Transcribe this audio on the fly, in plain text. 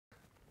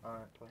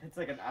It's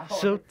like an hour.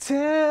 So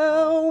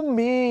tell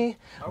me,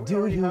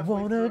 do you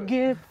wanna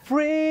get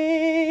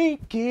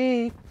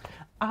freaky?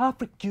 I'll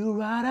freak you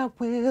right, I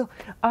will.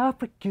 I'll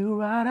freak you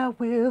right, I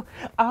will.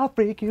 I'll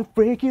freak you,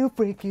 freak you,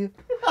 freak you.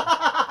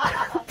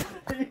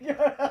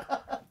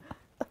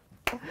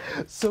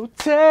 So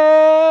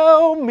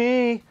tell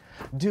me,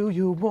 do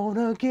you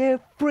wanna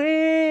get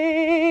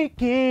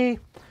freaky?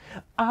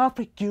 I'll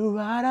freak you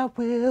right, I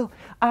will.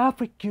 I'll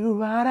freak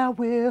you right, I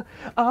will.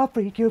 I'll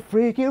freak you,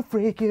 freak you,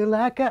 freak you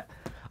like a...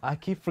 I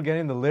keep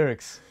forgetting the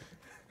lyrics.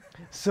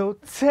 So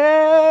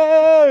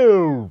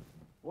tell...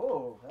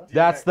 Whoa.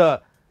 That's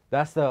the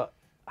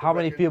how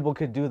many people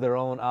could do their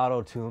own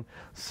auto-tune.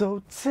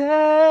 So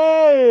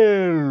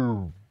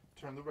tell...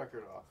 Turn the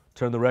record off.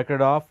 Turn the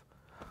record off.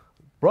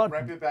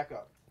 Ramp it back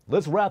up.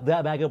 Let's wrap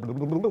that back up.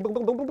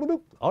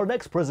 Our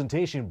next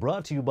presentation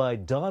brought to you by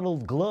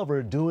Donald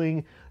Glover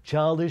doing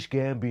Childish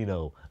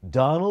Gambino.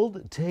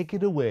 Donald, take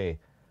it away.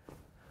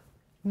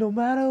 No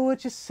matter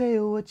what you say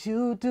or what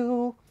you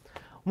do,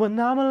 when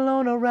I'm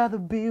alone, I'd rather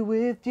be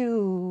with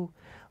you.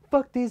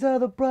 Fuck these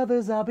other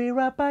brothers, I'll be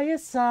right by your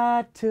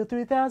side till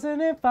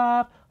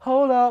 3005.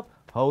 Hold up,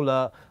 hold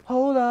up,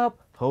 hold up,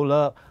 hold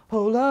up,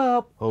 hold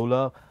up, hold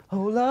up,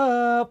 hold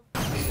up.